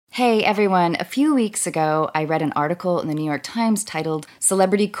Hey everyone, a few weeks ago I read an article in the New York Times titled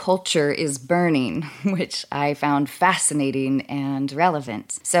Celebrity Culture is Burning, which I found fascinating and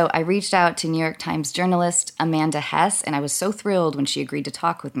relevant. So I reached out to New York Times journalist Amanda Hess, and I was so thrilled when she agreed to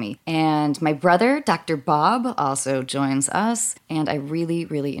talk with me. And my brother, Dr. Bob, also joins us, and I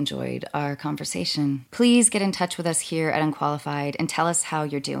really enjoyed our conversation. Please get in touch with us here at Unqualified and tell us how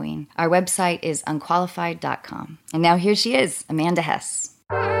you're doing. Our website is unqualified.com. And now here she is, Amanda Hess.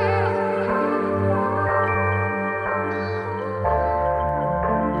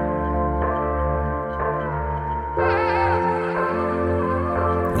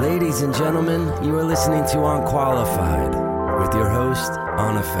 Ladies and gentlemen, you are listening to Unqualified with your host,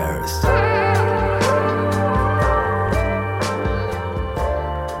 Anna Faris.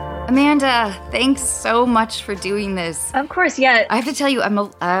 Amanda, thanks so much for doing this. Of course, yeah. I have to tell you, I'm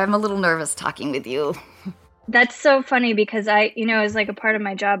a little nervous talking with you. That's so funny because as like a part of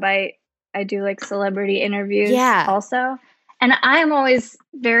my job, I do like celebrity interviews also. And I'm always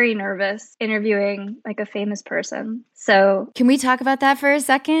very nervous interviewing like a famous person. So can we talk about that for a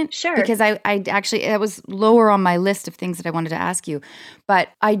second? Sure. Because I actually, it was lower on my list of things that I wanted to ask you. But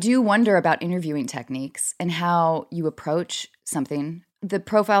I do wonder about interviewing techniques and how you approach something. The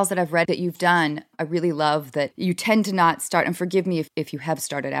profiles that I've read that you've done, I really love that you tend to not start, and forgive me if you have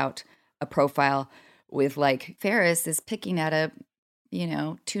started out a profile with like, Faris is picking at a,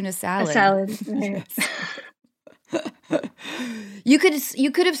 tuna salad. A salad, right. You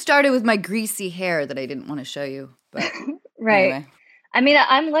could have started with my greasy hair that I didn't want to show you. But right. Anyway. I mean,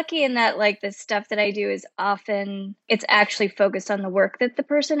 I'm lucky in that like the stuff that I do is often, it's actually focused on the work that the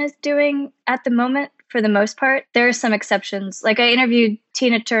person is doing at the moment for the most part. There are some exceptions. Like I interviewed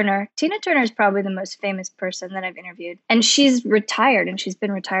Tina Turner. Tina Turner is probably the most famous person that I've interviewed. And she's retired and she's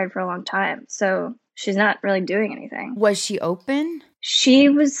been retired for a long time. So she's not really doing anything. Was she open? She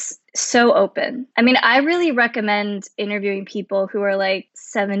was so open. I mean, I really recommend interviewing people who are like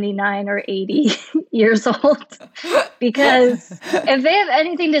 79 or 80 years old because if they have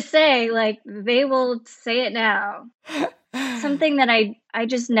anything to say, like they will say it now. Something that I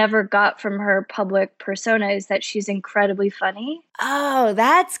just never got from her public persona is that she's incredibly funny. Oh,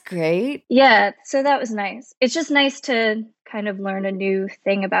 that's great. Yeah, so that was nice. It's just nice to kind of learn a new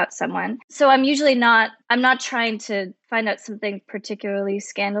thing about someone. So I'm not trying to find out something particularly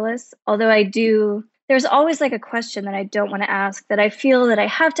scandalous, although there's always like a question that I don't want to ask that I feel that I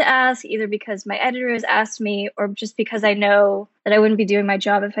have to ask either because my editor has asked me or just because I know that I wouldn't be doing my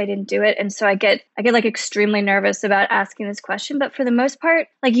job if I didn't do it. And so I get like extremely nervous about asking this question. But for the most part,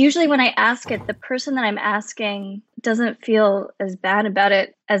 like usually when I ask it, the person that I'm asking doesn't feel as bad about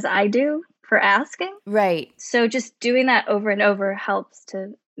it as I do for asking. Right. So just doing that over and over helps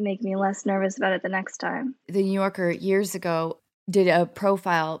to make me less nervous about it the next time. The New Yorker years ago did a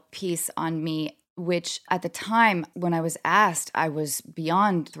profile piece on me, which at the time when I was asked, I was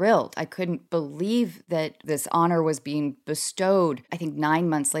beyond thrilled. I couldn't believe that this honor was being bestowed. I think 9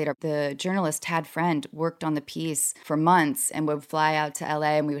 months later, the journalist Tad Friend worked on the piece for months and would fly out to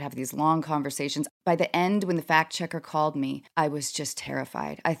LA and we would have these long conversations. By the end, when the fact checker called me, I was just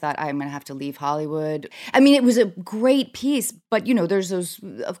terrified. I thought I'm going to have to leave Hollywood. I mean, it was a great piece, but there's those,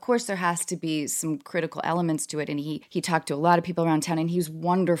 of course, there has to be some critical elements to it. And he talked to a lot of people around town and he was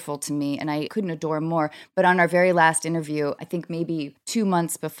wonderful to me and I couldn't adore him more. But on our very last interview, I think maybe 2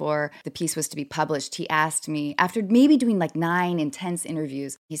 months before the piece was to be published, he asked me, after maybe doing like 9 intense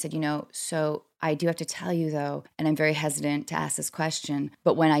interviews, he said, so I do have to tell you, though, and I'm very hesitant to ask this question,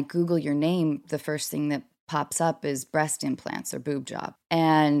 but when I Google your name, the first thing that pops up is breast implants or boob job.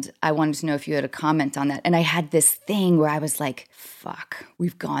 And I wanted to know if you had a comment on that. And I had this thing where I was like, fuck,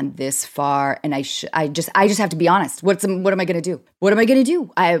 we've gone this far. And I just have to be honest. What am I going to do? What am I going to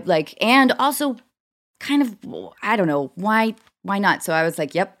do? And also kind of, I don't know, why not? So I was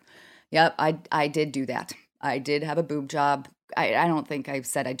like, yep, I did do that. I did have a boob job. I don't think I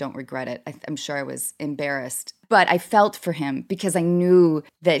said I don't regret it. I'm sure I was embarrassed. But I felt for him because I knew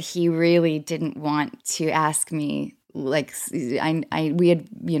that he really didn't want to ask me. Like, we had,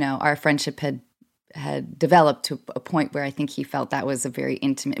 our friendship had developed to a point where I think he felt that was a very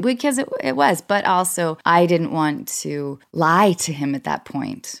intimate, because it was. But also, I didn't want to lie to him at that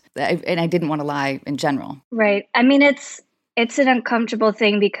point. And I didn't want to lie in general. Right. I mean, it's an uncomfortable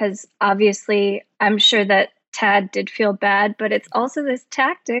thing because obviously I'm sure that Tad did feel bad, but it's also this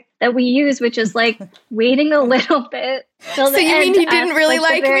tactic that we use, which is like waiting a little bit till the end. So you mean he didn't really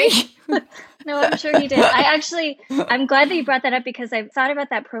like me? No, I'm sure he did. I'm glad that you brought that up because I've thought about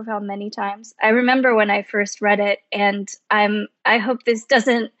that profile many times. I remember when I first read it, and I hope this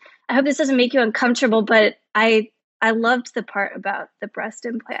doesn't make you uncomfortable, but I I loved the part about the breast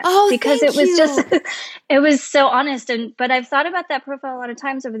implant because it was just, it was so honest. But I've thought about that profile a lot of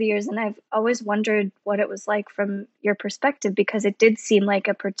times over the years, and I've always wondered what it was like from your perspective, because it did seem like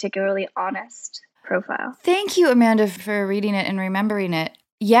a particularly honest profile. Thank you, Amanda, for reading it and remembering it.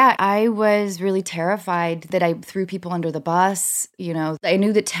 Yeah, I was really terrified that I threw people under the bus. I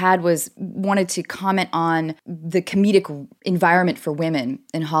knew that Tad wanted to comment on the comedic environment for women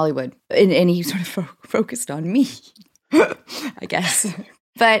in Hollywood. And he sort of focused on me, I guess.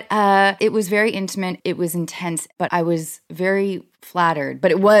 But it was very intimate. It was intense, but I was very flattered.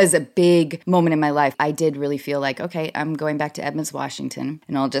 But it was a big moment in my life. I did really feel like, okay, I'm going back to Edmonds, Washington,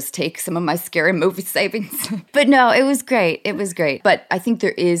 and I'll just take some of my Scary Movie savings. But no, it was great. It was great. But I think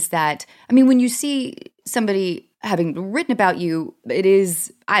there is that, when you see somebody having written about you,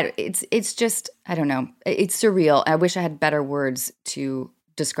 it's just, I don't know. It's surreal. I wish I had better words to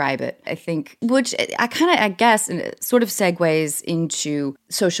describe it, I think, which I guess sort of segues into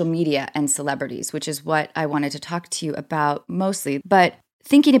social media and celebrities, which is what I wanted to talk to you about mostly. But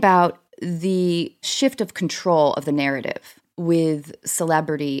thinking about the shift of control of the narrative with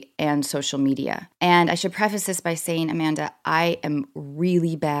celebrity and social media. And I should preface this by saying, Amanda, I am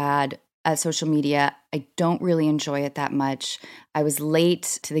really bad at social media. I don't really enjoy it that much. I was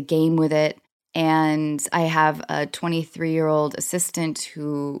late to the game with it. And I have a 23-year-old assistant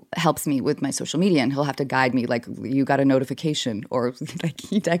who helps me with my social media, and he'll have to guide me, like, you got a notification, or like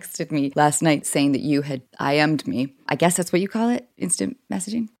he texted me last night saying that you had IM'd me. I guess that's what you call it, instant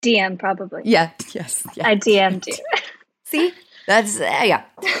messaging? DM, probably. Yeah, yes. Yeah. I DM'd you. See? That's, yeah.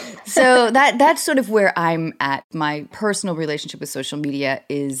 So that's sort of where I'm at. My personal relationship with social media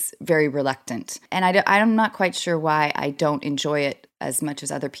is very reluctant. And I'm not quite sure why I don't enjoy it as much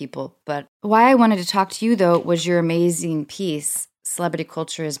as other people. But why I wanted to talk to you, though, was your amazing piece, Celebrity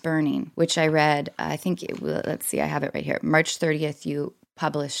Culture is Burning, which I read, I think, let's see, I have it right here. March 30th, you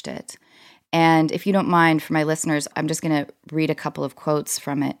published it. And if you don't mind, for my listeners, I'm just going to read a couple of quotes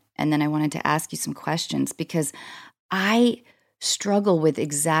from it. And then I wanted to ask you some questions, because I struggle with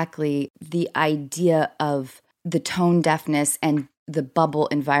exactly the idea of the tone deafness and the bubble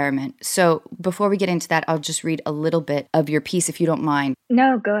environment. So before we get into that, I'll just read a little bit of your piece, if you don't mind.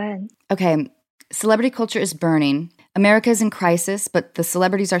 No, go ahead. Okay. Celebrity culture is burning. America is in crisis, but the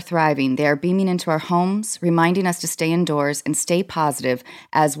celebrities are thriving. They are beaming into our homes, reminding us to stay indoors and stay positive,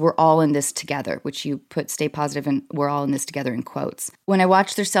 as we're all in this together, which you put stay positive and we're all in this together in quotes. When I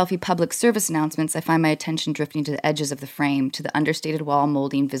watch their selfie public service announcements, I find my attention drifting to the edges of the frame, to the understated wall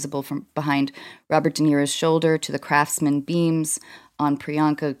molding visible from behind Robert De Niro's shoulder, to the craftsman beams on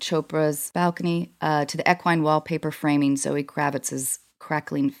Priyanka Chopra's balcony, to the equine wallpaper framing Zoe Kravitz's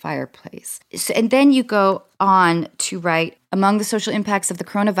crackling fireplace. And then you go on to write, among the social impacts of the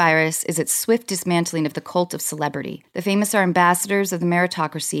coronavirus is its swift dismantling of the cult of celebrity. The famous are ambassadors of the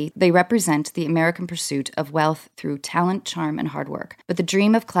meritocracy. They represent the American pursuit of wealth through talent, charm, and hard work. But the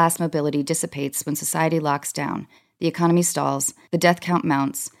dream of class mobility dissipates when society locks down, the economy stalls, the death count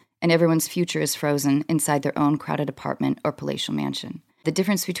mounts, and everyone's future is frozen inside their own crowded apartment or palatial mansion. The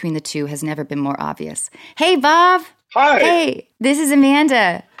difference between the two has never been more obvious. Hey, Bob! Hi. Hey, this is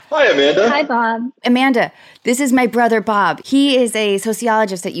Amanda. Hi, Amanda. Hi, Bob. Amanda, this is my brother, Bob. He is a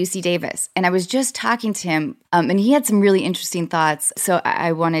sociologist at UC Davis, and I was just talking to him, and he had some really interesting thoughts, so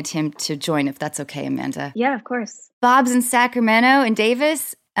I wanted him to join, if that's okay, Amanda. Yeah, of course. Bob's in Sacramento and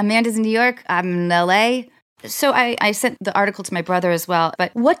Davis. Amanda's in New York. I'm in LA. So I sent the article to my brother as well.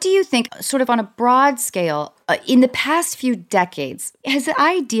 But what do you think, sort of on a broad scale, in the past few decades, has the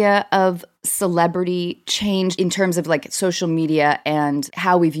idea of celebrity changed in terms of like social media and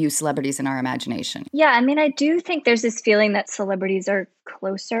how we view celebrities in our imagination? Yeah, I mean, I do think there's this feeling that celebrities are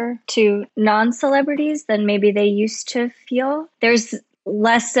closer to non-celebrities than maybe they used to feel. There's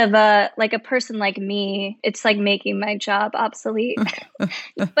less of a person like me, it's like making my job obsolete.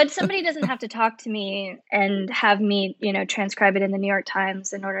 But somebody doesn't have to talk to me and have me, transcribe it in the New York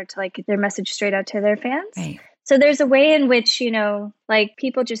Times in order to get their message straight out to their fans. Right. So there's a way in which,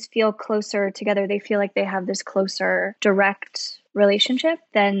 people just feel closer together. They feel like they have this closer, direct relationship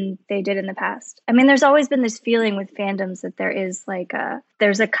than they did in the past. I mean, there's always been this feeling with fandoms that there is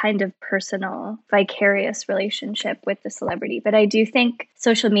there's a kind of personal, vicarious relationship with the celebrity. But I do think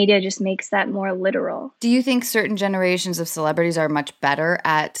social media just makes that more literal. Do you think certain generations of celebrities are much better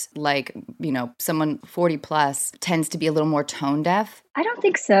at someone 40 plus tends to be a little more tone deaf? I don't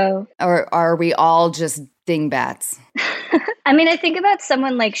think so. Or are we all just dingbats? I mean, I think about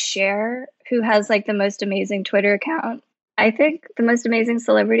someone like Cher, who has the most amazing Twitter account. I think the most amazing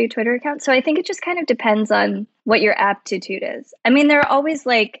celebrity Twitter account. So I think it just kind of depends on what your aptitude is. I mean, there are always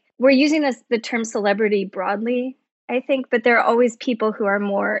we're using the term celebrity broadly I think, but there are always people who are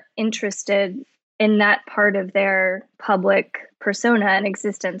more interested in that part of their public persona and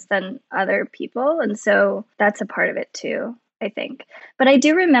existence than other people. And so that's a part of it too, I think. But I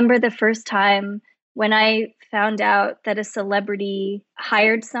do remember the first time when I found out that a celebrity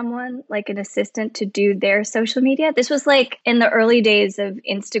hired someone, like an assistant, to do their social media. This was like in the early days of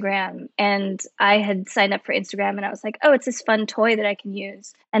Instagram. And I had signed up for Instagram and I was like, oh, it's this fun toy that I can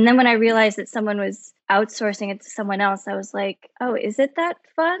use. And then when I realized that someone was outsourcing it to someone else, I was like, oh, is it that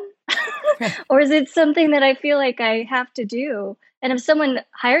fun? Or is it something that I feel like I have to do? And if someone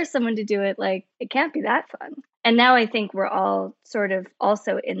hires someone to do it, like, it can't be that fun. And now I think we're all sort of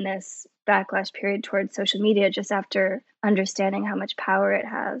also in this backlash period towards social media just after understanding how much power it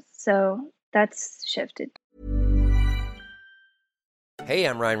has. So that's shifted. Hey,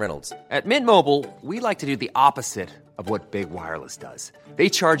 I'm Ryan Reynolds. At Mint Mobile, we like to do the opposite of what Big Wireless does. They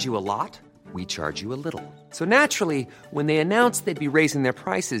charge you a lot. We charge you a little. So naturally, when they announced they'd be raising their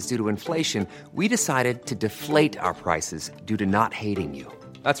prices due to inflation, we decided to deflate our prices due to not hating you.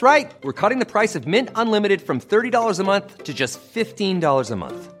 That's right. We're cutting the price of Mint Unlimited from $30 a month to just $15 a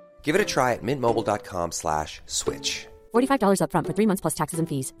month. Give it a try at mintmobile.com/switch. $45 up front for 3 months plus taxes and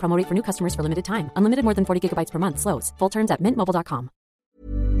fees. Promo rate for new customers for limited time. Unlimited more than 40 gigabytes per month. Slows full terms at mintmobile.com.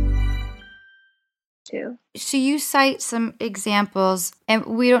 So you cite some examples, and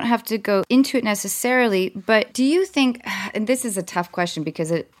we don't have to go into it necessarily, but do you think, and this is a tough question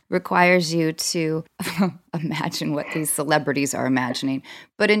because it requires you to imagine what these celebrities are imagining,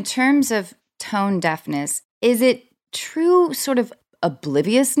 but in terms of tone deafness, is it true sort of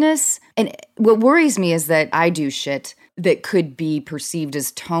obliviousness? And what worries me is that I do shit that could be perceived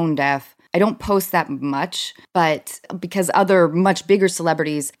as tone deaf. I don't post that much, but because other much bigger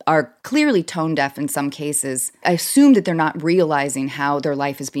celebrities are clearly tone deaf in some cases, I assume that they're not realizing how their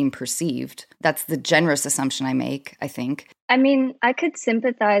life is being perceived. That's the generous assumption I make, I think. I mean, I could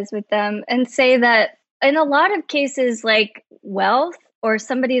sympathize with them and say that in a lot of cases, like wealth or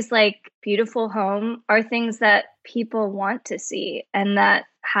somebody's like beautiful home are things that people want to see and that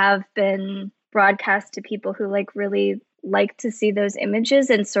have been broadcast to people who like really like to see those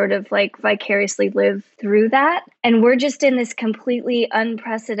images and sort of like vicariously live through that. And we're just in this completely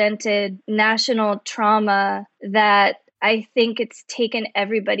unprecedented national trauma that I think it's taken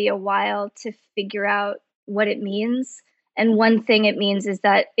everybody a while to figure out what it means. And one thing it means is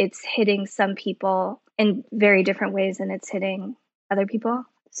that it's hitting some people in very different ways than it's hitting other people.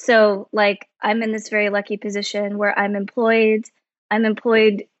 So like I'm in this very lucky position where I'm employed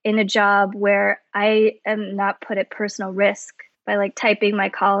in a job where I am not put at personal risk by like typing my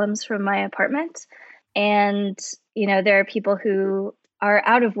columns from my apartment. And, you know, there are people who are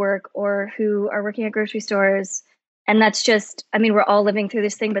out of work or who are working at grocery stores. And that's just, I mean, we're all living through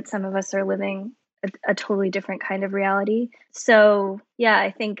this thing, but some of us are living a totally different kind of reality. So yeah, I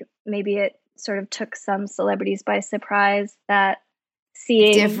think maybe it sort of took some celebrities by surprise that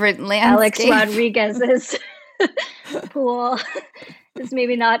seeing different Alex landscape. Rodriguez's pool is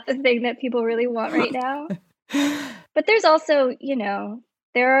maybe not the thing that people really want right now. But there's also, you know,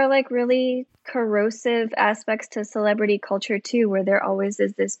 there are like really corrosive aspects to celebrity culture too, where there always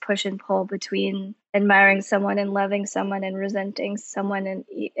is this push and pull between admiring someone and loving someone and resenting someone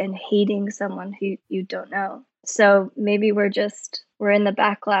and hating someone who you don't know. So maybe we're in the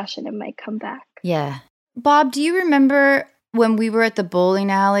backlash and it might come back. Yeah. Bob, do you remember when we were at the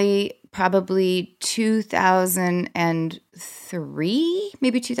bowling alley, probably 2003,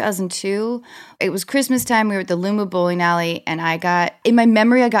 maybe 2002? It was Christmas time. We were at the Luma bowling alley, and in my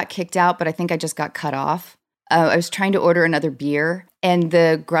memory, I got kicked out, but I think I just got cut off. I was trying to order another beer, and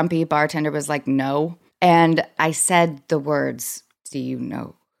the grumpy bartender was like, no. And I said the words, do you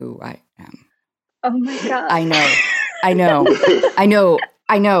know who I am? Oh my God.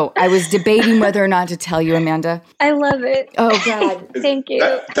 I know. I was debating whether or not to tell you, Amanda. I love it. Oh, God. Thank you.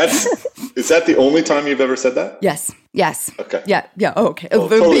 Is that the only time you've ever said that? Yes. Okay. Yeah. Oh, okay. Well,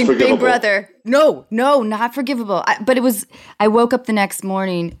 totally Big brother. No, not forgivable. I woke up the next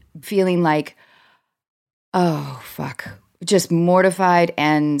morning feeling like, oh, fuck. Just mortified.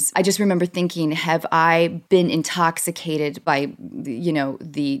 And I just remember thinking, have I been intoxicated by, you know,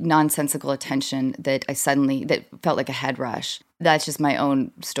 the nonsensical attention that felt like a head rush? That's just my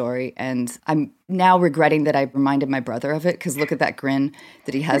own story. And I'm now regretting that I reminded my brother of it, because look at that grin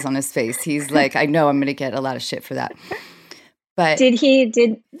that he has on his face. He's like, I know I'm going to get a lot of shit for that. But did he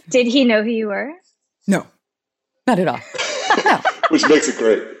know who you were? No, not at all. No. Which makes it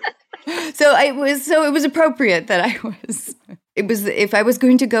great. So it was appropriate that if I was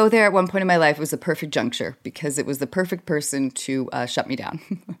going to go there at one point in my life, it was the perfect juncture, because it was the perfect person to shut me down.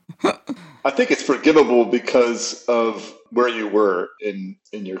 I think it's forgivable because of where you were in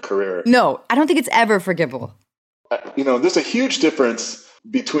your career. No, I don't think it's ever forgivable. There's a huge difference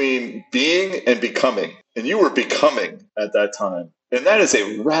between being and becoming. And you were becoming at that time. And that is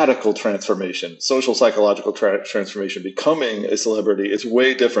a radical transformation, social psychological transformation. Becoming a celebrity is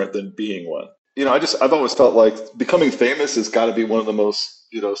way different than being one. I've always felt like becoming famous has got to be one of the most,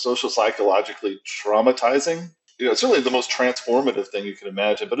 social psychologically traumatizing. It's really the most transformative thing you can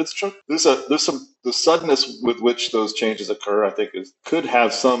imagine. But it's true. The suddenness with which those changes occur, I think, could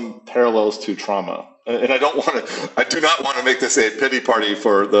have some parallels to trauma. And I do not want to make this a pity party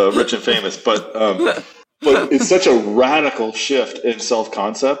for the rich and famous, but it's such a radical shift in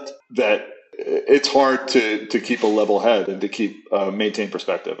self-concept that it's hard to keep a level head and to keep maintain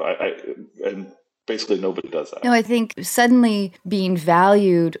perspective. And basically nobody does that. No, I think suddenly being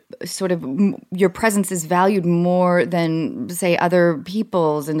valued, sort of your presence is valued more than, say, other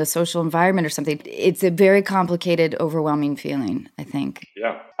people's in the social environment or something. It's a very complicated, overwhelming feeling, I think.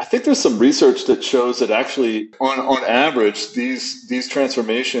 Yeah. I think there's some research that shows that actually, on average, these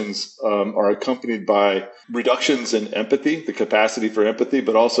transformations are accompanied by reductions in empathy, the capacity for empathy,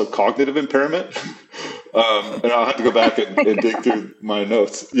 but also cognitive impairment. And I'll have to go back and dig through my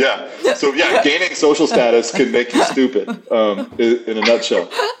notes. Yeah. So yeah, gaining social status can make you stupid, in a nutshell.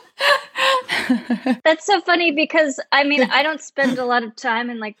 That's so funny because I don't spend a lot of time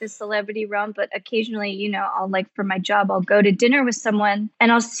in like the celebrity realm, but occasionally, I'll for my job, I'll go to dinner with someone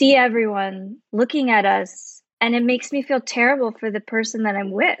and I'll see everyone looking at us and it makes me feel terrible for the person that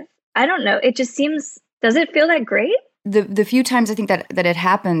I'm with. I don't know. It just does it feel that great? The few times I think that it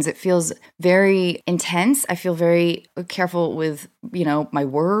happens, it feels very intense. I feel very careful with, my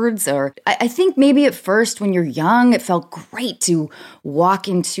words. Or I think maybe at first when you're young, it felt great to walk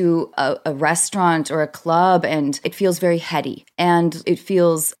into a restaurant or a club and it feels very heady. And it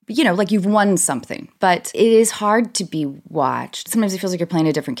feels, like you've won something. But it is hard to be watched. Sometimes it feels like you're playing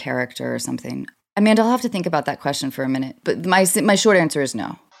a different character or something. Amanda, I'll have to think about that question for a minute. But my short answer is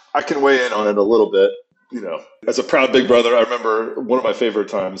no. I can weigh in on it a little bit. As a proud big brother, I remember one of my favorite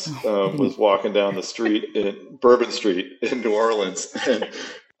times was walking down the street in Bourbon Street in New Orleans. And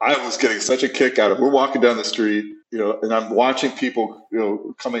I was getting such a kick out of it. We're walking down the street, and I'm watching people,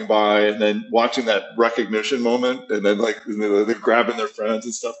 coming by and then watching that recognition moment. And then they're grabbing their friends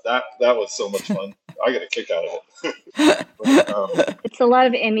and stuff. That was so much fun. I get a kick out of it. But, it's a lot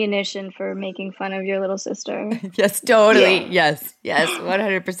of ammunition for making fun of your little sister. Yes, totally. Yeah. Yes,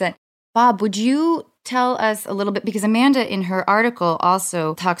 100%. Bob, would you tell us a little bit, because Amanda in her article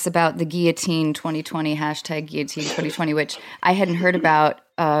also talks about the Guillotine 2020, hashtag Guillotine 2020, which I hadn't heard about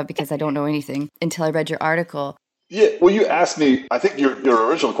because I don't know anything until I read your article. Yeah, well, you asked me, I think your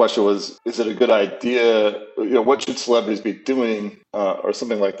original question was, is it a good idea, what should celebrities be doing or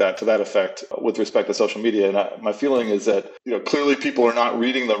something like that, to that effect, with respect to social media? And my feeling is that, clearly people are not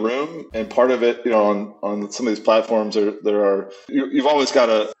reading the room. And part of it, on some of these platforms, you've always got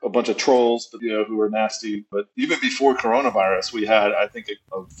a bunch of trolls, who are nasty. But even before coronavirus, we had, I think,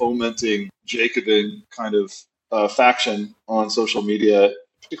 a fomenting Jacobin kind of faction on social media,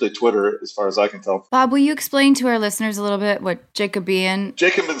 particularly Twitter, as far as I can tell. Bob, will you explain to our listeners a little bit what Jacobins?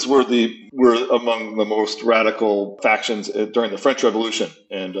 Jacobins were among the most radical factions during the French Revolution,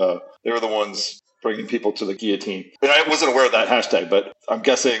 and they were the ones bringing people to the guillotine. And I wasn't aware of that hashtag, but I'm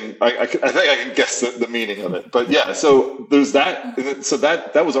guessing I think I can guess the meaning of it. But yeah, so there's that. So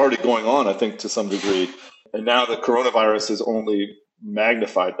that was already going on, I think, to some degree, and now the coronavirus has only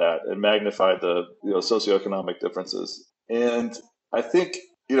magnified that and magnified the socioeconomic differences. And I think.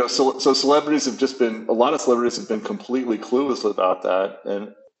 So celebrities a lot of celebrities have been completely clueless about that.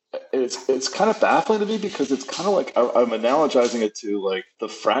 And it's kind of baffling to me because it's kind of like, I'm analogizing it to like the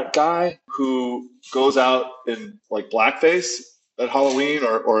frat guy who goes out in like blackface at Halloween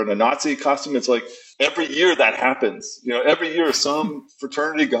or in a Nazi costume. It's like every year that happens, every year some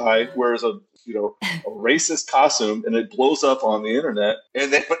fraternity guy wears a racist costume and it blows up on the internet,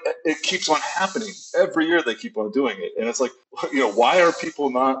 but it keeps on happening every year. They keep on doing it, and it's like, why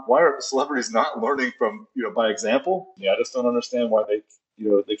are celebrities not learning from by example? I just don't understand why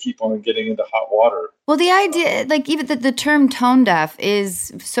they keep on getting into hot water. Well, the idea, like even the term tone deaf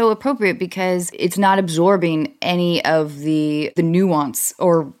is so appropriate because it's not absorbing any of the nuance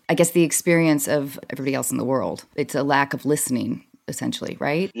or I guess the experience of everybody else in the world. It's a lack of listening, essentially,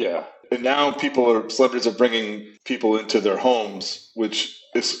 right? Yeah. And now celebrities are bringing people into their homes, which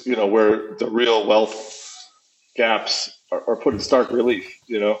is, where the real wealth gaps are put in stark relief,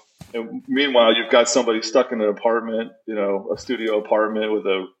 And meanwhile, you've got somebody stuck in an apartment, a studio apartment with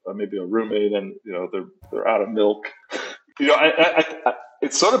maybe a roommate, and they're out of milk.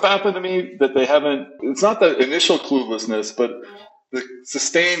 it's sort of baffling to me that they haven't, it's not the initial cluelessness, but the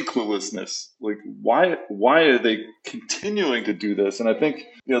sustained cluelessness. Like, why are they continuing to do this? And I think,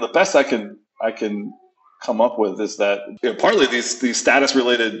 the best I can come up with is that partly these status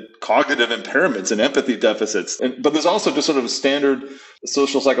related cognitive impairments and empathy deficits, but there's also just sort of standard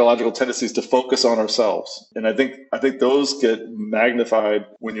social psychological tendencies to focus on ourselves, and I think those get magnified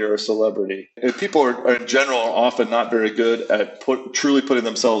when you're a celebrity. And people are in general often not very good at truly putting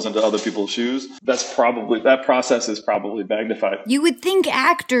themselves into other people's shoes. That process is probably magnified. You would think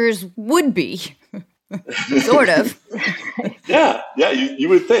actors would be. Sort of. Yeah, you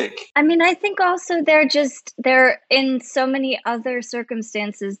would think. I mean, I think also they're in so many other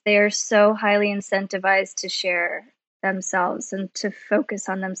circumstances, they're so highly incentivized to share themselves and to focus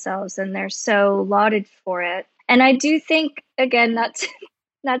on themselves, and they're so lauded for it. And I do think, again, not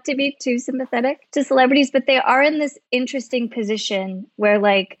to be too sympathetic to celebrities, but they are in this interesting position where,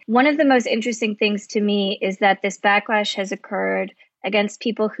 like, one of the most interesting things to me is that this backlash has occurred against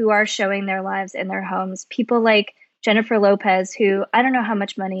people who are showing their lives in their homes. People like Jennifer Lopez, who I don't know how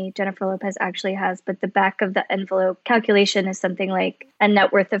much money Jennifer Lopez actually has, but the back of the envelope calculation is something like a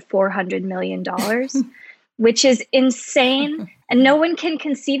net worth of $400 million, which is insane. And no one can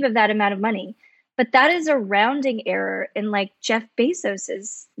conceive of that amount of money. But that is a rounding error in like Jeff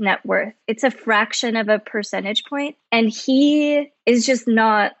Bezos's net worth. It's a fraction of a percentage point. And he is just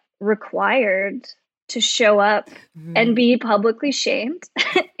not required to show up and be publicly shamed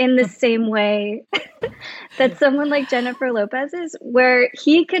in the same way that someone like Jennifer Lopez is, where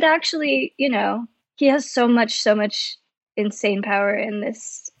he could actually, he has so much insane power in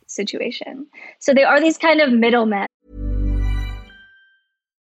this situation. So they are these kind of middlemen.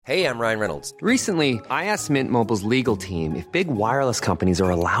 Hey, I'm Ryan Reynolds. Recently, I asked Mint Mobile's legal team if big wireless companies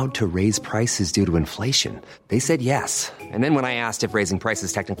are allowed to raise prices due to inflation. They said yes. And then when I asked if raising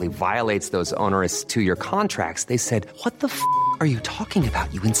prices technically violates those onerous 2-year contracts, they said, "What the f*** are you talking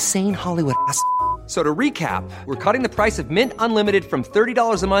about, you insane Hollywood ass f- So to recap, we're cutting the price of Mint Unlimited from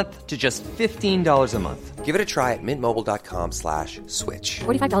 $30 a month to just $15 a month. Give it a try at mintmobile.com/switch.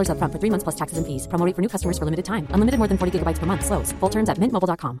 $45 up front for 3 months plus taxes and fees. Promo rate for new customers for limited time. Unlimited more than 40 gigabytes per month. Slows full terms at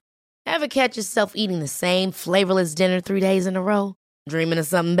mintmobile.com. Ever catch yourself eating the same flavorless dinner 3 days in a row? Dreaming of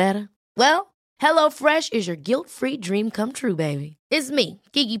something better? Well, HelloFresh is your guilt-free dream come true, baby. It's me,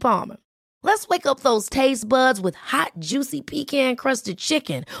 Keke Palmer. Let's wake up those taste buds with hot, juicy pecan-crusted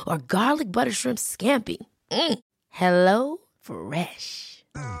chicken or garlic butter shrimp scampi. Hello Fresh.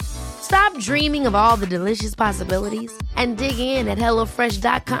 Stop dreaming of all the delicious possibilities and dig in at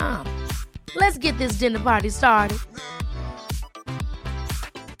HelloFresh.com. Let's get this dinner party started.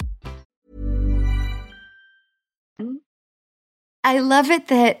 I love it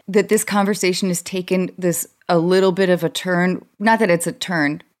that this conversation has taken this a little bit of a turn. Not that it's a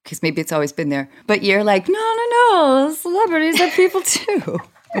turn, because maybe it's always been there. But you're like, no, celebrities are people too.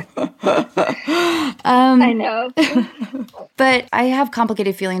 I know. But I have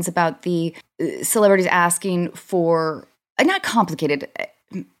complicated feelings about the celebrities asking for, not complicated,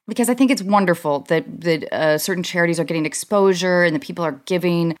 because I think it's wonderful that certain charities are getting exposure and that people are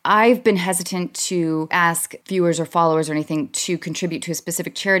giving. I've been hesitant to ask viewers or followers or anything to contribute to a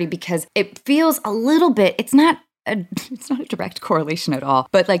specific charity because it feels a little bit, it's not a direct correlation at all.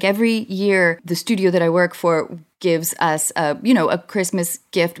 But like every year, the studio that I work for gives us a Christmas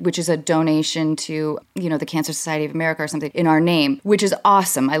gift, which is a donation to, the Cancer Society of America or something in our name, which is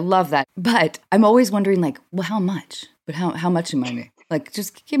awesome. I love that. But I'm always wondering, like, well, how much? But how much in my name? Like,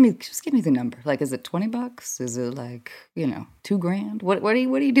 just give me the number. Like, is it $20? Is it like, $2,000? What are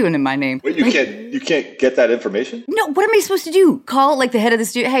you doing in my name? Wait, you can't get that information? No, what am I supposed to do? Call like the head of the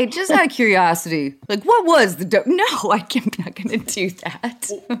studio? Hey, just out of curiosity, like, what was the No, I'm not going to do that.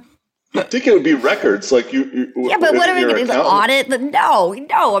 I think it would be records, like you. Yeah, but what am I going to audit? No,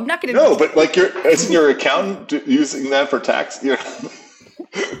 I'm not going to. No, but like isn't your accountant using that for tax?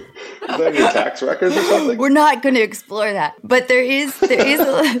 Is that your tax records or something? We're not going to explore that, but there is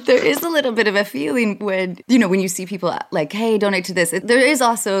a little bit of a feeling when when you see people like, hey, donate to this. There is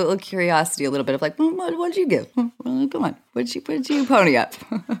also a curiosity, a little bit of like, what'd you give? Well, come on, what'd you pony up?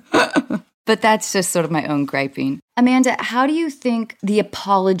 But that's just sort of my own griping. Amanda, how do you think the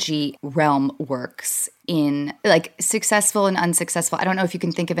apology realm works in like successful and unsuccessful? I don't know if you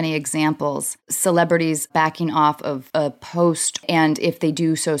can think of any examples, celebrities backing off of a post and if they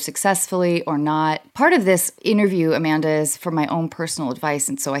do so successfully or not. Part of this interview, Amanda, is for my own personal advice.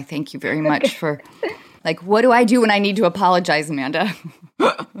 And so I thank you very much for like, what do I do when I need to apologize, Amanda?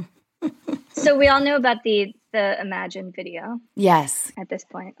 So we all know about the the Imagine video Yes. at this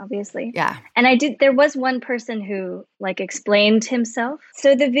point, obviously. Yeah. And there was one person who like explained himself.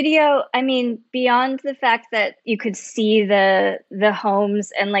 So the video, I mean, beyond the fact that you could see the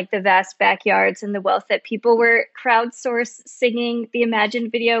homes and like the vast backyards and the wealth, that people were crowdsourced singing the Imagine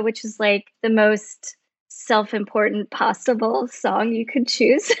video, which is like the most self-important possible song you could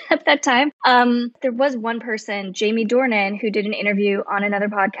choose at that time. There was one person, Jamie Dornan, who did an interview on another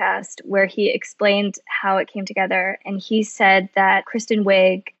podcast where he explained how it came together. And he said that Kristen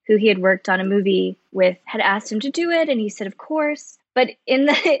Wiig, who he had worked on a movie with, had asked him to do it. And he said, of course. But in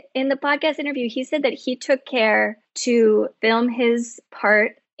the podcast interview, he said that he took care to film his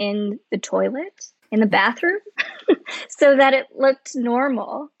part in the toilet, in the bathroom, so that it looked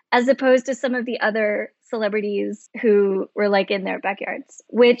normal, as opposed to some of the other celebrities who were like in their backyards,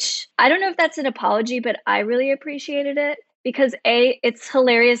 which I don't know if that's an apology, but I really appreciated it because it's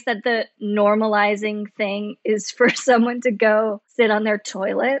hilarious that the normalizing thing is for someone to go sit on their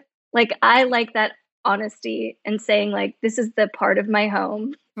toilet. Like, I like that honesty and saying like, this is the part of my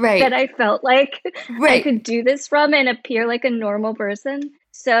home that I felt like I could do this from and appear like a normal person.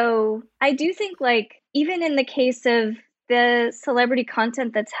 So I do think like, even in the case of the celebrity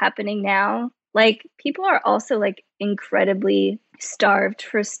content that's happening now, like people are also like incredibly starved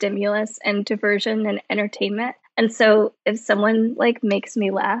for stimulus and diversion and entertainment. And so if someone like makes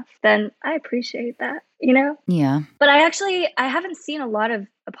me laugh, then I appreciate that, you know? Yeah. But I haven't seen a lot of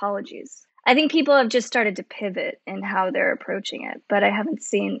apologies. I think people have just started to pivot in how they're approaching it, but I haven't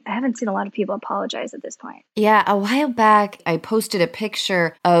seen a lot of people apologize at this point. Yeah, a while back, I posted a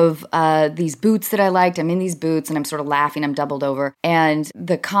picture of these boots that I liked. I'm in these boots and I'm sort of laughing. I'm doubled over. And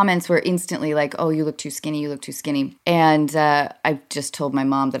the comments were instantly like, oh, you look too skinny. You look too skinny. And I just told my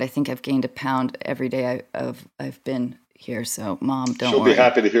mom that I think I've gained a pound every day I've been here. So, Mom, don't worry. She'll be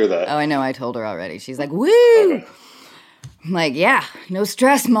happy to hear that. Oh, I know. I told her already. She's like, woo! I'm like, yeah, no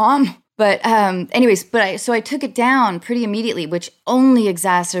stress, Mom. But anyways, so I took it down pretty immediately, which only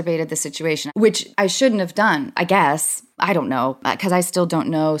exacerbated the situation, which I shouldn't have done, I guess. I don't know, because I still don't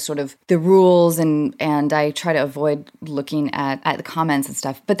know sort of the rules, and I try to avoid looking at the comments and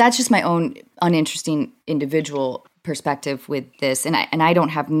stuff. But that's just my own uninteresting individual perspective with this, and I don't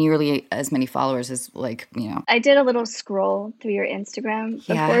have nearly as many followers as, like, you know. I did a little scroll through your Instagram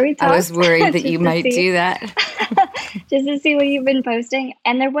before we talked. I was worried that you might do that. Just to see what you've been posting.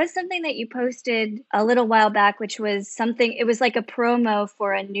 And there was something that you posted a little while back, which was something, it was like a promo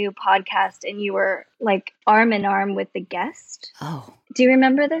for a new podcast, and you were like arm in arm with the guest. Oh. Do you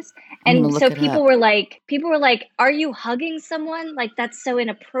remember this? And so people were like, are you hugging someone? Like, that's so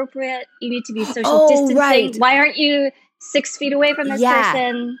inappropriate. You need to be social distancing. Right. Why aren't you 6 feet away from this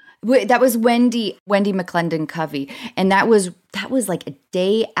person? That was Wendy McClendon Covey. And that was like a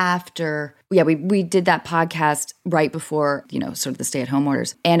day after, we did that podcast right before, you know, sort of the stay-at-home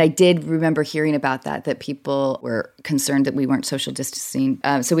orders. And I did remember hearing about that people were concerned that we weren't social distancing.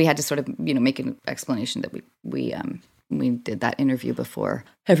 So we had to sort of, you know, make an explanation that we did that interview before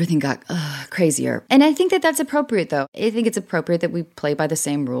everything got crazier. And I think that that's appropriate, though. I think it's appropriate that we play by the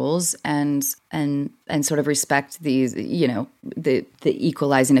same rules and sort of respect these, you know, the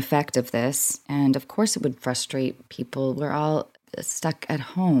equalizing effect of this. And of course it would frustrate people. We're all stuck at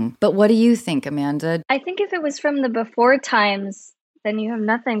home. But what do you think, Amanda? I think if it was from the before times, then you have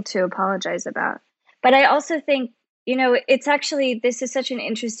nothing to apologize about. But I also think, you know, it's actually, this is such an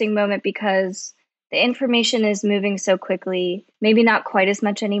interesting moment because the information is moving so quickly, maybe not quite as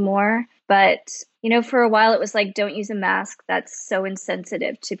much anymore, but, you know, for a while it was like, don't use a mask. That's so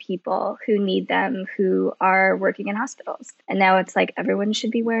insensitive to people who need them, who are working in hospitals. And now it's like, everyone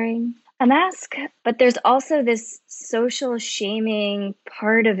should be wearing a mask. But there's also this social shaming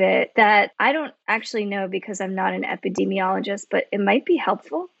part of it that I don't actually know because I'm not an epidemiologist, but it might be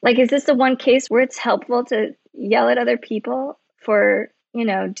helpful. Like, is this the one case where it's helpful to yell at other people for, you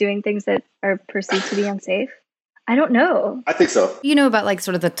know, doing things that are perceived to be unsafe? I don't know. I think so. You know about like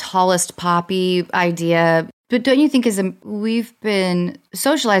sort of the tallest poppy idea, but don't you think we've been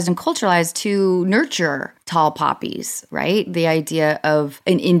socialized and culturalized to nurture tall poppies, right? The idea of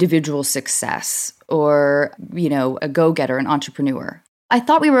an individual success or, you know, a go-getter, an entrepreneur. I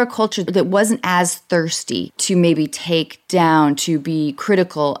thought we were a culture that wasn't as thirsty to maybe take down, to be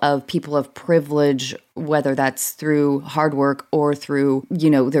critical of people of privilege, whether that's through hard work or through, you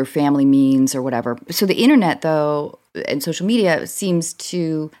know, their family means or whatever. So the internet, though, and social media seems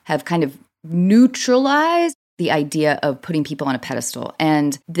to have kind of neutralized the idea of putting people on a pedestal.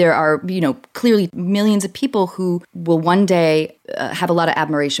 And there are, clearly millions of people who will one day have a lot of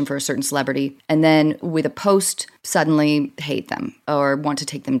admiration for a certain celebrity, and then with a post suddenly hate them or want to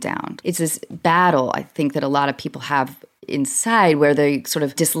take them down. It's this battle, I think, that a lot of people have inside where they sort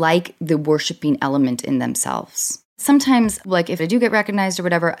of dislike the worshiping element in themselves. Sometimes, like if I do get recognized or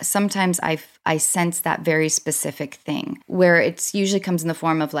whatever, sometimes I sense that very specific thing where it's usually comes in the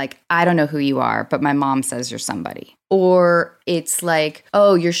form of like, I don't know who you are, but my mom says you're somebody. Or it's like,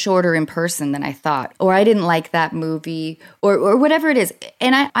 oh, you're shorter in person than I thought. Or I didn't like that movie or whatever it is.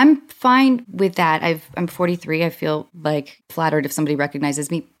 And I'm fine with that. I'm 43. I feel like flattered if somebody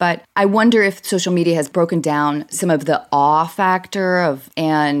recognizes me. But I wonder if social media has broken down some of the awe factor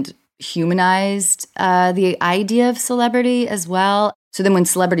and humanized the idea of celebrity as well. So then when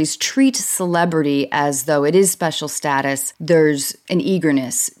celebrities treat celebrity as though it is special status, there's an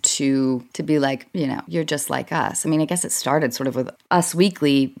eagerness to be like, you're just like us. I mean, I guess it started sort of with Us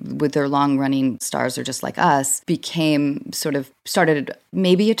Weekly with their long-running Stars Are Just Like Us, started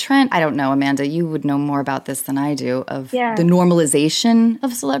maybe a trend. I don't know, Amanda, you would know more about this than I do of the normalization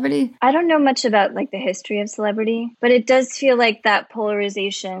of celebrity. I don't know much about like the history of celebrity, but it does feel like that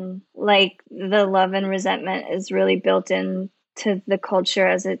polarization, like the love and resentment is really built in to the culture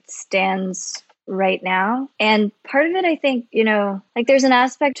as it stands right now. And part of it, I think, like there's an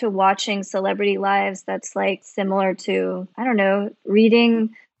aspect to watching celebrity lives that's like similar to, I don't know,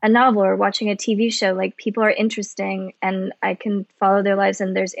 reading a novel or watching a TV show. Like people are interesting and I can follow their lives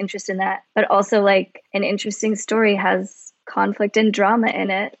and there's interest in that. But also like an interesting story has conflict and drama in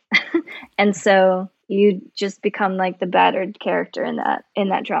it. And so you just become like the battered character in that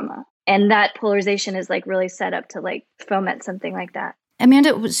drama. And that polarization is like really set up to like foment something like that.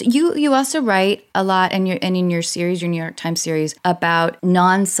 Amanda, you also write a lot in your series, your New York Times series, about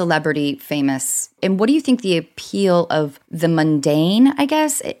non-celebrity famous. And what do you think the appeal of the mundane, I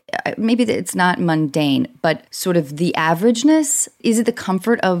guess? Maybe it's not mundane, but sort of the averageness? Is it the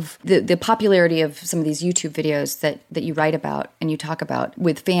comfort of the popularity of some of these YouTube videos that you write about and you talk about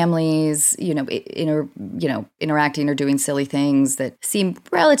with families, interacting or doing silly things that seem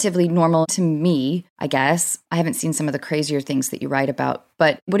relatively normal to me, I guess. I haven't seen some of the crazier things that you write about,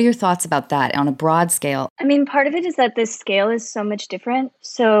 but what are your thoughts about that on a broad scale? I mean, part of it is that the scale is so much different.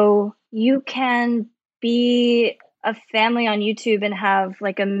 So you can be a family on YouTube and have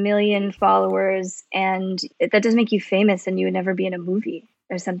like 1 million followers, and that doesn't make you famous and you would never be in a movie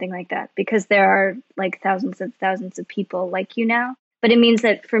or something like that, because there are like thousands and thousands of people like you now. But it means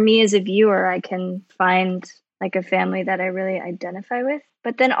that for me as a viewer, I can find like a family that I really identify with.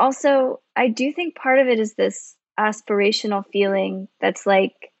 But then also, I do think part of it is this aspirational feeling that's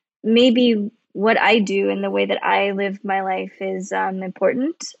like maybe what I do and the way that I live my life is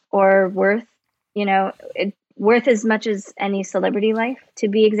important or worth as much as any celebrity life to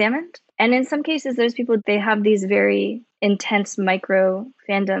be examined. And in some cases, those people, they have these very intense micro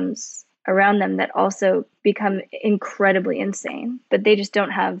fandoms around them that also become incredibly insane, but they just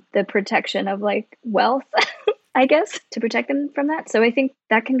don't have the protection of like wealth, I guess, to protect them from that. So I think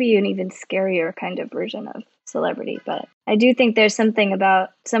that can be an even scarier kind of version of celebrity. But I do think there's something about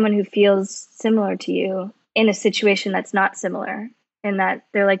someone who feels similar to you in a situation that's not similar, in that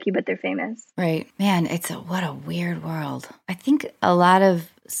they're like you, but they're famous. Right. Man, what a weird world. I think a lot of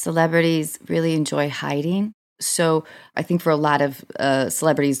celebrities really enjoy hiding. So I think for a lot of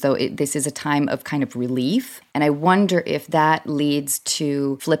celebrities, though, this is a time of kind of relief. And I wonder if that leads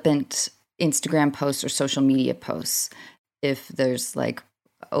to flippant Instagram posts or social media posts. If there's like,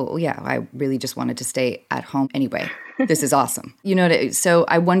 oh, yeah, I really just wanted to stay at home anyway. This is awesome. So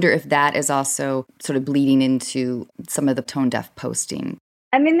I wonder if that is also sort of bleeding into some of the tone-deaf posting.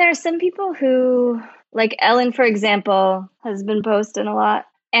 I mean, there are some people who, like Ellen, for example, has been posting a lot.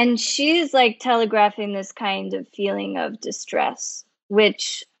 And she's like telegraphing this kind of feeling of distress,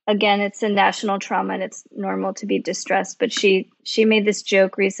 which, again, it's a national trauma and it's normal to be distressed. But she made this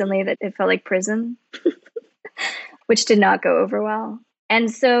joke recently that it felt like prison, which did not go over well.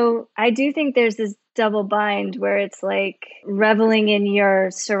 And so I do think there's this double bind where it's like reveling in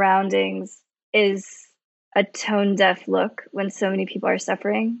your surroundings is a tone deaf look when so many people are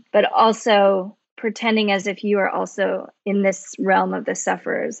suffering, but also pretending as if you are also in this realm of the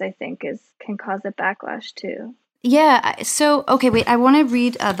sufferers, I think can cause a backlash too. Yeah. So, okay, wait, I want to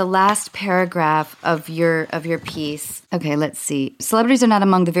read the last paragraph of your piece. Okay, let's see. Celebrities are not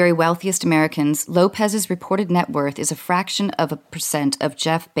among the very wealthiest Americans. Lopez's reported net worth is a fraction of a percent of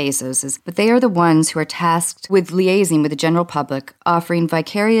Jeff Bezos's, but they are the ones who are tasked with liaising with the general public, offering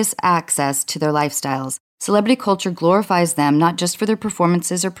vicarious access to their lifestyles. Celebrity culture glorifies them not just for their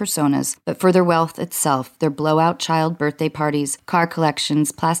performances or personas, but for their wealth itself, their blowout child birthday parties, car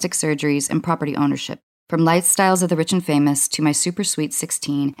collections, plastic surgeries, and property ownership. From lifestyles of the rich and famous to My Super Sweet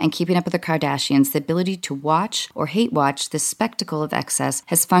 16 and Keeping Up with the Kardashians, the ability to watch or hate watch this spectacle of excess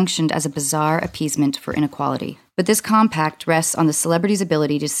has functioned as a bizarre appeasement for inequality. But this compact rests on the celebrity's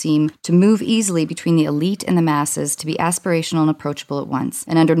ability to seem to move easily between the elite and the masses, to be aspirational and approachable at once.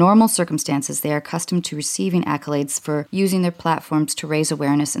 And under normal circumstances, they are accustomed to receiving accolades for using their platforms to raise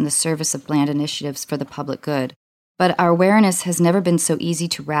awareness in the service of bland initiatives for the public good. But our awareness has never been so easy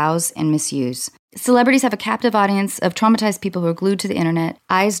to rouse and misuse. Celebrities have a captive audience of traumatized people who are glued to the internet,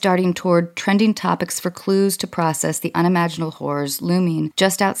 eyes darting toward trending topics for clues to process the unimaginable horrors looming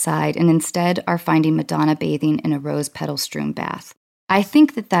just outside, and instead are finding Madonna bathing in a rose petal-strewn bath. I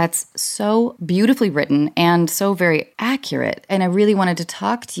think that that's so beautifully written and so very accurate. And I really wanted to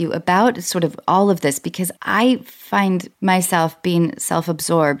talk to you about sort of all of this because I find myself being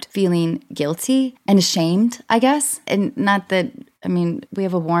self-absorbed, feeling guilty and ashamed, I guess. And not that, I mean, we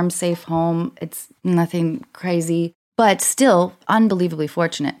have a warm, safe home. It's nothing crazy, but still unbelievably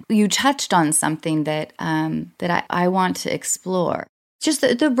fortunate. You touched on something that I want to explore. Just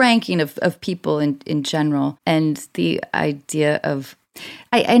the ranking of people in general and the idea of,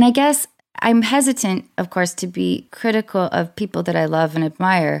 I guess I'm hesitant, of course, to be critical of people that I love and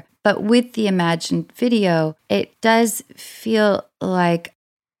admire, but with the Imagined video, it does feel like,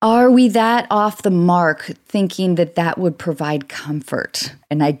 are we that off the mark thinking that that would provide comfort?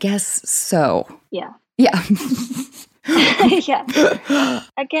 And I guess so. Yeah. Yeah. Yeah.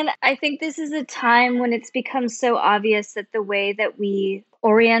 Again, I think this is a time when it's become so obvious that the way that we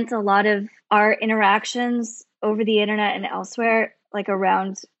orient a lot of our interactions over the internet and elsewhere, like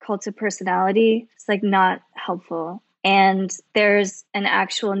around cult of personality, it's like not helpful. And there's an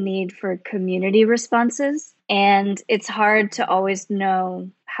actual need for community responses. And it's hard to always know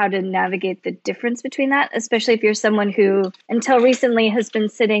how to navigate the difference between that, especially if you're someone who until recently has been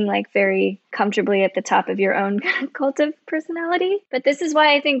sitting like very comfortably at the top of your own cult of personality. But this is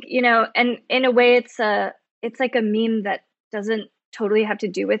why I think, and in a way it's like a meme that doesn't totally have to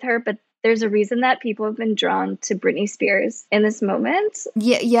do with her, but there's a reason that people have been drawn to Britney Spears in this moment.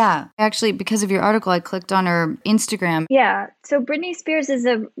 Yeah. Actually, because of your article, I clicked on her Instagram. Yeah. So Britney Spears is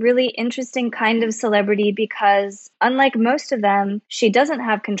a really interesting kind of celebrity because unlike most of them, she doesn't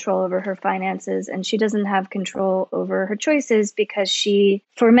have control over her finances and she doesn't have control over her choices because she,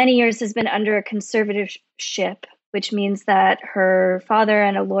 for many years, has been under a conservatorship, which means that her father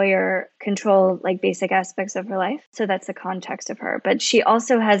and a lawyer control like basic aspects of her life. So that's the context of her. But she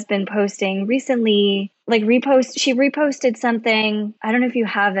also has been posting recently, she reposted something. I don't know if you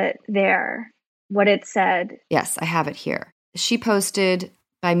have it there, what it said. Yes, I have it here. She posted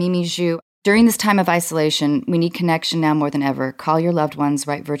by Mimi Zhu, during this time of isolation, we need connection now more than ever. Call your loved ones,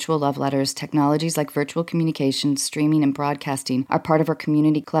 write virtual love letters. Technologies like virtual communication, streaming, and broadcasting are part of our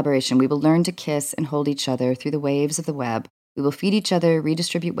community collaboration. We will learn to kiss and hold each other through the waves of the web. We will feed each other,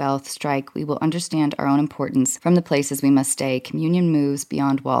 redistribute wealth, strike. We will understand our own importance from the places we must stay. Communion moves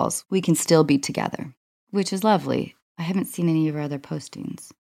beyond walls. We can still be together, which is lovely. I haven't seen any of her other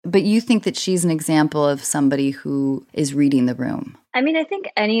postings. But you think that she's an example of somebody who is reading the room? I mean, I think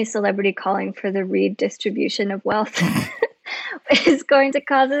any celebrity calling for the redistribution of wealth is going to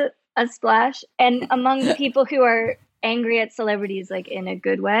cause a splash. And among the people who are angry at celebrities, like in a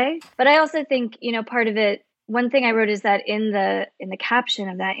good way. But I also think, part of it, one thing I wrote is that in the caption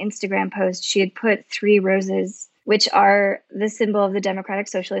of that Instagram post, she had put 3 roses, which are the symbol of the Democratic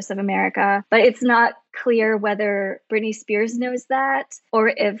Socialists of America. But it's not clear whether Britney Spears knows that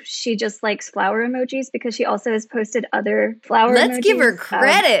or if she just likes flower emojis because she also has posted other flower emojis. Let's give her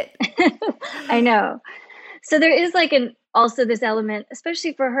credit. I know. So there is also this element,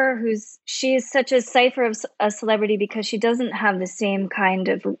 especially for her, she is such a cipher of a celebrity because she doesn't have the same kind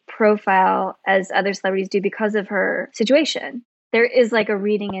of profile as other celebrities do because of her situation. There is a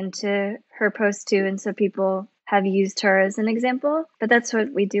reading into her post too, and so people have used her as an example, but that's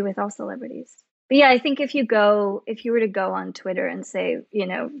what we do with all celebrities. But yeah, I think if you were to go on Twitter and say,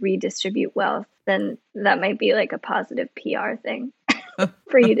 redistribute wealth, then that might be a positive PR thing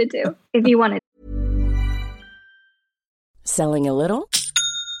for you to do if you want to. Selling a little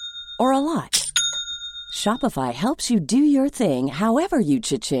or a lot? Shopify helps you do your thing however you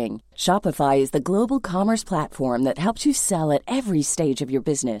cha-ching. Shopify is the global commerce platform that helps you sell at every stage of your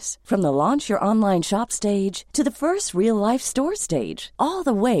business. From the launch your online shop stage to the first real-life store stage, all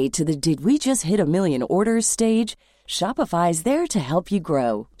the way to the did we just hit 1 million orders stage. Shopify is there to help you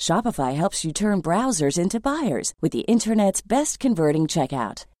grow. Shopify helps you turn browsers into buyers with the internet's best converting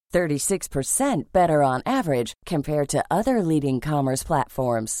checkout. 36% better on average compared to other leading commerce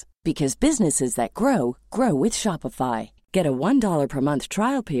platforms. Because businesses that grow, grow with Shopify. Get a $1 per month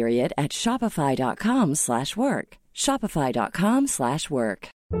trial period at shopify.com/work. Shopify.com/work.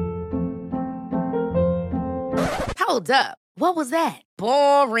 Hold up. What was that?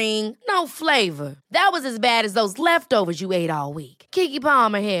 Boring. No flavor. That was as bad as those leftovers you ate all week. Keke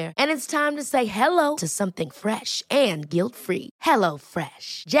Palmer here. And it's time to say hello to something fresh and guilt-free. Hello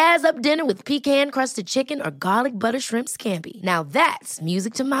Fresh. Jazz up dinner with pecan-crusted chicken or garlic butter shrimp scampi. Now that's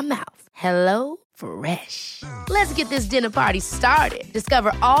music to my mouth. Hello Fresh. Let's get this dinner party started.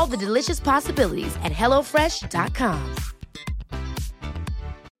 Discover all the delicious possibilities at hellofresh.com.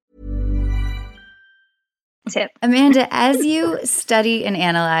 Tip. Amanda, as you study and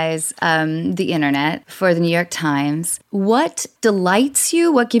analyze the internet for the New York Times, what delights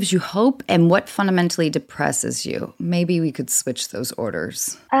you, what gives you hope, and what fundamentally depresses you? Maybe we could switch those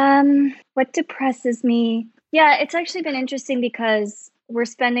orders. What depresses me? Yeah, it's actually been interesting because we're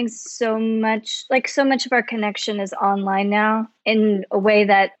spending so much of our connection is online now in a way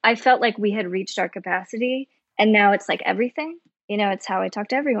that I felt like we had reached our capacity. And now it's like everything. You know, it's how I talk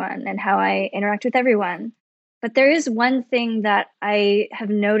to everyone and how I interact with everyone. But there is one thing that I have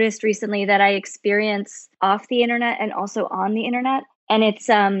noticed recently that I experience off the internet and also on the internet. And it's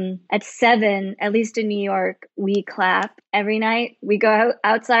at 7, at least in New York, we clap every night. We go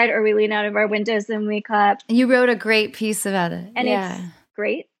outside or we lean out of our windows and we clap. You wrote a great piece about it. And it's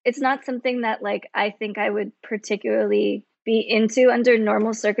great. It's not something that like I think I would particularly be into under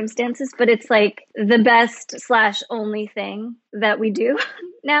normal circumstances, but it's like the best / only thing that we do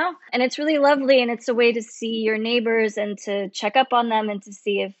now. And it's really lovely. And it's a way to see your neighbors and to check up on them and to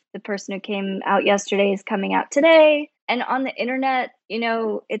see if the person who came out yesterday is coming out today. And on the internet, you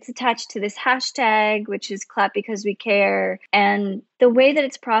know, it's attached to this hashtag, which is Clap Because We Care. And the way that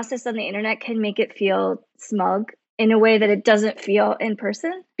it's processed on the internet can make it feel smug in a way that it doesn't feel in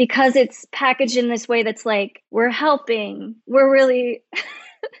person, because it's packaged in this way that's like, we're really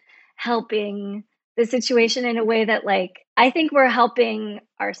helping the situation in a way that like, I think we're helping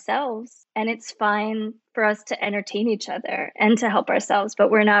ourselves, and it's fine for us to entertain each other and to help ourselves, but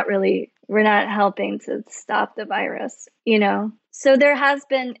we're not helping to stop the virus, you know? So it has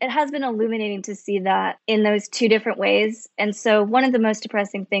been illuminating to see that in those two different ways. And so one of the most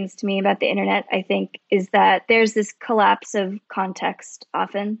depressing things to me about the internet, I think, is that there's this collapse of context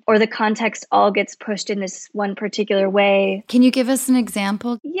often, or the context all gets pushed in this one particular way. Can you give us an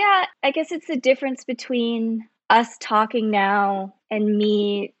example? Yeah, I guess it's the difference between us talking now and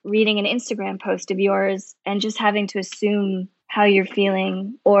me reading an Instagram post of yours and just having to assume how you're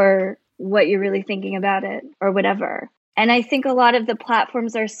feeling or what you're really thinking about it or whatever. And I think a lot of the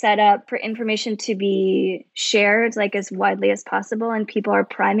platforms are set up for information to be shared like as widely as possible, and people are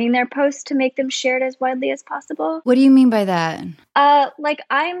priming their posts to make them shared as widely as possible. What do you mean by that? Like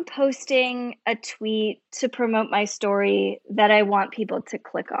I'm posting a tweet to promote my story that I want people to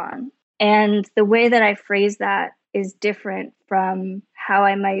click on. And the way that I phrase that is different from how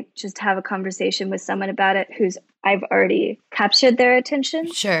I might just have a conversation with someone about it who's I've already captured their attention.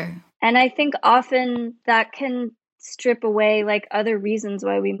 Sure. And I think often that can strip away like other reasons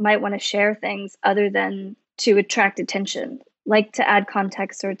why we might want to share things other than to attract attention, like to add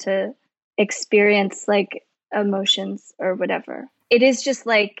context or to experience like emotions or whatever. It is just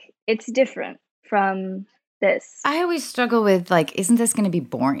like, it's different from this. I always struggle with like, isn't this going to be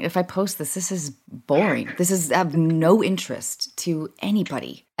boring? If I post this is boring. This is of no interest to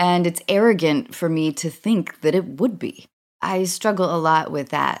anybody. And it's arrogant for me to think that it would be. I struggle a lot with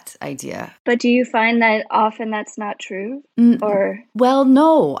that idea. But do you find that often that's not true? Or well,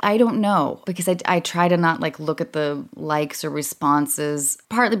 no, I don't know, because I try to not like look at the likes or responses,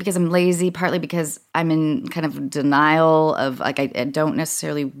 partly because I'm lazy, partly because I'm in kind of denial of like I don't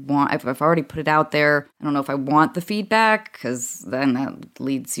necessarily want, I've already put it out there. I don't know if I want the feedback, because then that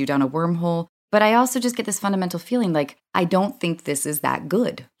leads you down a wormhole. But I also just get this fundamental feeling like I don't think this is that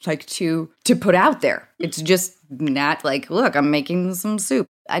good, like to put out there. It's just not like, look, I'm making some soup.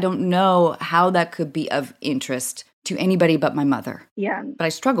 I don't know how that could be of interest to anybody but my mother. Yeah. But I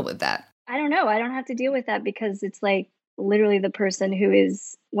struggle with that. I don't know. I don't have to deal with that because it's like literally the person who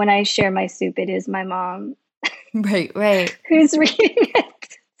is, when I share my soup, it is my mom. Right. Who's reading it.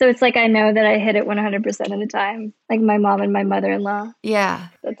 So it's like I know that I hit it 100% of the time, like my mom and my mother-in-law. Yeah.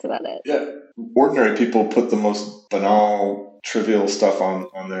 That's about it. Yeah. Ordinary people put the most banal, trivial stuff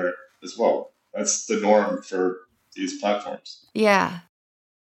on there as well. That's the norm for these platforms. Yeah.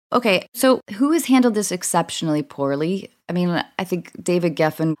 Okay, so who has handled this exceptionally poorly? I mean, I think David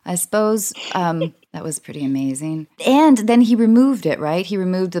Geffen, I suppose, that was pretty amazing. And then he removed it, right? He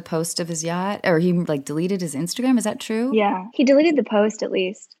removed the post of his yacht, or he like deleted his Instagram. Is that true? Yeah, he deleted the post at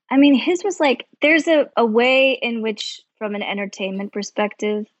least. I mean, his was like, there's a way in which, from an entertainment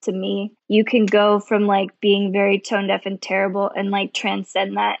perspective, to me, you can go from like being very tone deaf and terrible and like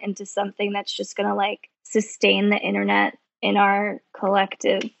transcend that into something that's just going to like sustain the internet in our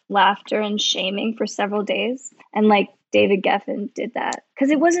collective laughter and shaming for several days. And like David Geffen did that.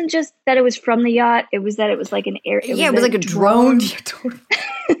 Because it wasn't just that it was from the yacht, it was that it was like an air. It was like a drone shot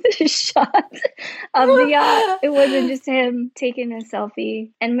of the yacht. It wasn't just him taking a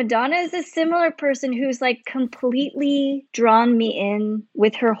selfie. And Madonna is a similar person who's like completely drawn me in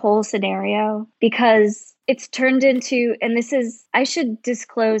with her whole scenario, because it's turned into, and this is, I should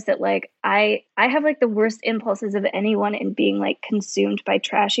disclose that like I have like the worst impulses of anyone in being like consumed by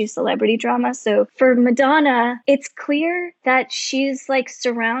trashy celebrity drama. So for Madonna, it's clear that she's like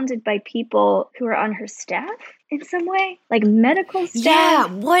surrounded by people who are on her staff in some way, like medical staff. Yeah,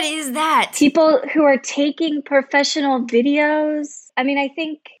 what is that? People who are taking professional videos. I mean, I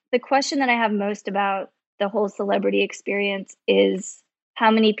think the question that I have most about the whole celebrity experience is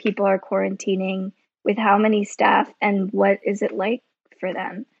how many people are quarantining with how many staff, and what is it like for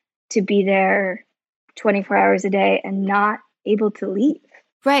them to be there 24 hours a day and not able to leave?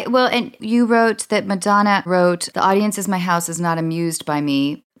 Right. Well, and you wrote that Madonna wrote, "The audience is my house is not amused by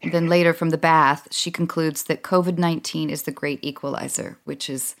me." Then later from The Bath, she concludes that COVID-19 is the great equalizer, which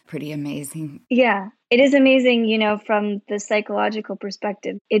is pretty amazing. Yeah, it is amazing, you know, from the psychological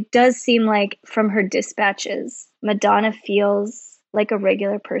perspective. It does seem like from her dispatches, Madonna feels like a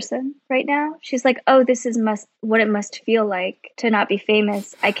regular person right now. She's like, oh, this is what it must feel like to not be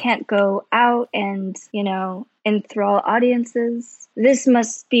famous. I can't go out and, you know, enthrall audiences. This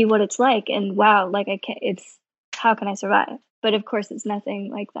must be what it's like. And wow, like how can I survive? But of course, it's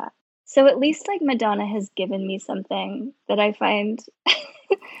nothing like that. So at least like Madonna has given me something that I find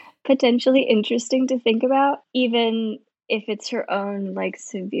potentially interesting to think about, even if it's her own like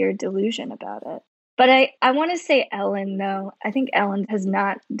severe delusion about it. But I want to say Ellen, though. I think Ellen has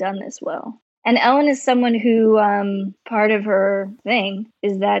not done this well. And Ellen is someone who, part of her thing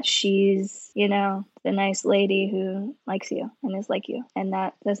is that she's, you know, the nice lady who likes you and is like you. And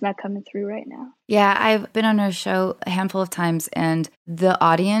that's not coming through right now. Yeah, I've been on her show a handful of times, and the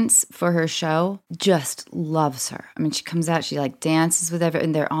audience for her show just loves her. I mean, she comes out, she like dances with everyone,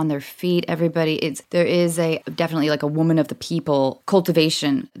 and they're on their feet. Everybody, there is definitely like a woman of the people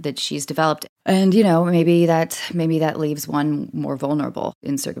cultivation that she's developed. And, you know, maybe that leaves one more vulnerable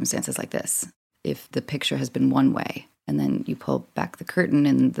in circumstances like this. If the picture has been one way, and then you pull back the curtain,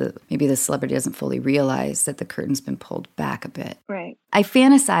 and maybe the celebrity doesn't fully realize that the curtain's been pulled back a bit. Right. I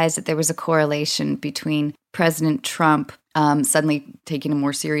fantasized that there was a correlation between President Trump suddenly taking a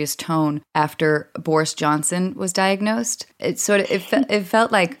more serious tone after Boris Johnson was diagnosed. It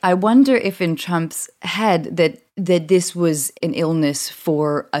felt like, I wonder if in Trump's head that this was an illness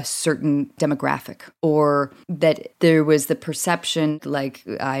for a certain demographic, or that there was the perception like,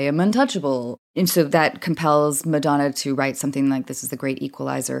 I am untouchable. And so that compels Madonna to write something like, this is the great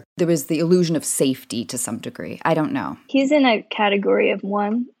equalizer. There was the illusion of safety to some degree. I don't know. He's in a category of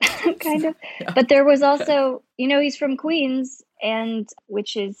one, kind of. Yeah. But there was also, you know, he's from Queens, and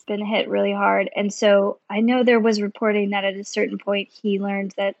which has been hit really hard. And so I know there was reporting that at a certain point he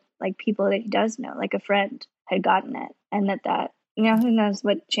learned that like people that he does know, like a friend, had gotten it, and that you know, who knows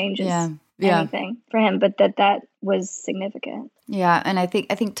what changes anything for him, but that was significant. Yeah, and I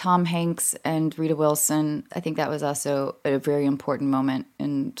think Tom Hanks and Rita Wilson, I think that was also a very important moment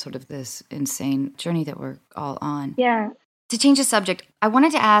in sort of this insane journey that we're all on. Yeah. To change the subject, I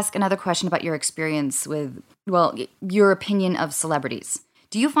wanted to ask another question about your experience with, well, your opinion of celebrities.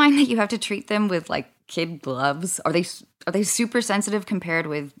 Do you find that you have to treat them with like kid gloves? Are they super sensitive compared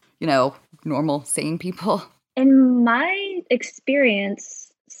with, you know, normal sane people? In my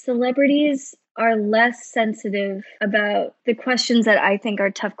experience, celebrities are less sensitive about the questions that I think are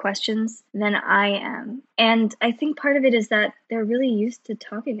tough questions than I am. And I think part of it is that they're really used to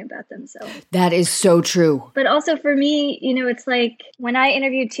talking about themselves. That is so true. But also for me, you know, it's like when I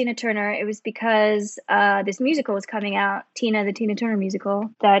interviewed Tina Turner, it was because this musical was coming out, Tina, the Tina Turner musical,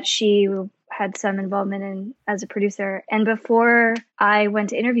 that she had some involvement in as a producer. And before I went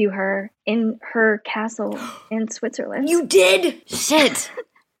to interview her in her castle in Switzerland. You did? Shit.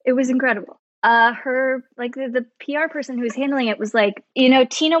 It was incredible. Her, like the PR person who was handling it was like,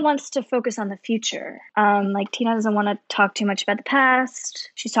 Tina wants to focus on the future. Like Tina doesn't want to talk too much about the past.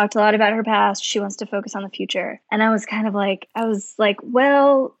 She's talked a lot about her past. She wants to focus on the future. And I was like,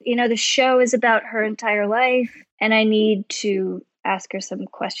 well, the show is about her entire life, and I need to ask her some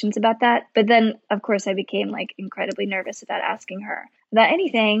questions about that. But then, of course, I became like incredibly nervous about asking her about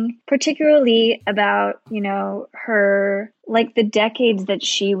anything, particularly about, her, like the decades that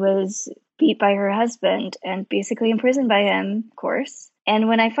she was beat by her husband and basically imprisoned by him, of course. And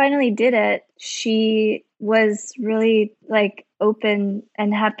when I finally did it, she was really like open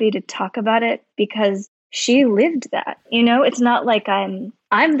and happy to talk about it because she lived that. It's not like I'm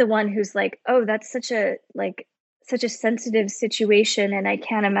the one who's like, oh, that's such a sensitive situation and I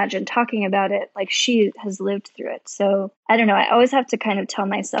can't imagine talking about it. Like, she has lived through it. So I don't know. I always have to kind of tell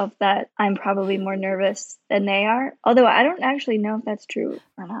myself that I'm probably more nervous than they are. Although I don't actually know if that's true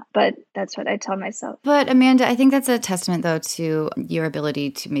or not, but that's what I tell myself. But Amanda, I think that's a testament though to your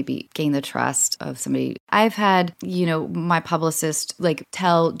ability to maybe gain the trust of somebody. I've had, my publicist like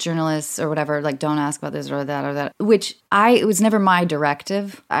tell journalists or whatever, like, don't ask about this or that, which it was never my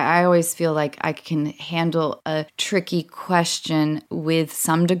directive. I always feel like I can handle a tricky question with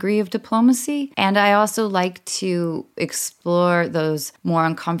some degree of diplomacy. And I also like to explore those more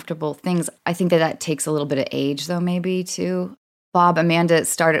uncomfortable things. I think that takes a little bit of age though, maybe too. Bob, Amanda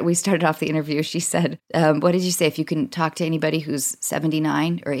we started off the interview. She said, what did you say? If you can talk to anybody who's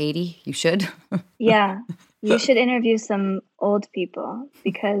 79 or 80, you should. Yeah. You should interview some old people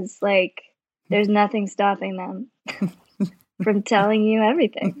because like there's nothing stopping them from telling you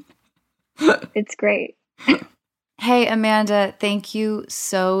everything. It's great. Hey, Amanda, thank you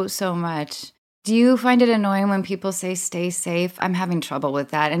so, so much. Do you find it annoying when people say stay safe? I'm having trouble with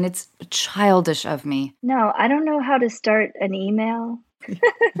that, and it's childish of me. No, I don't know how to start an email.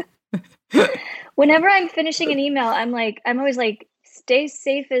 Whenever I'm finishing an email, I'm always like, stay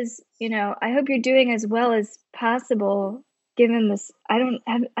safe as, I hope you're doing as well as possible given this. I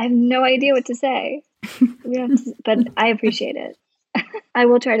have no idea what to say. But I appreciate it. I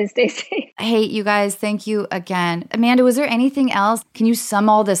will try to stay safe. Hey, you guys, thank you again. Amanda, was there anything else? Can you sum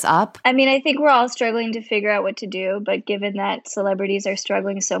all this up? I mean, I think we're all struggling to figure out what to do, but given that celebrities are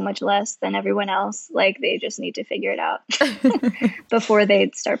struggling so much less than everyone else, like they just need to figure it out before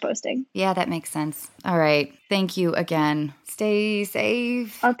they start posting. Yeah, that makes sense. All right. Thank you again. Stay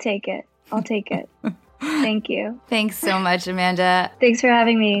safe. I'll take it. Thank you. Thanks so much, Amanda. Thanks for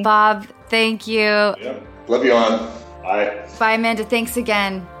having me. Bob, thank you. Yeah. Love you on. Bye. Bye, Amanda. Thanks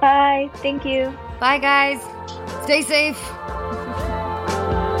again. Bye. Thank you. Bye, guys. Stay safe.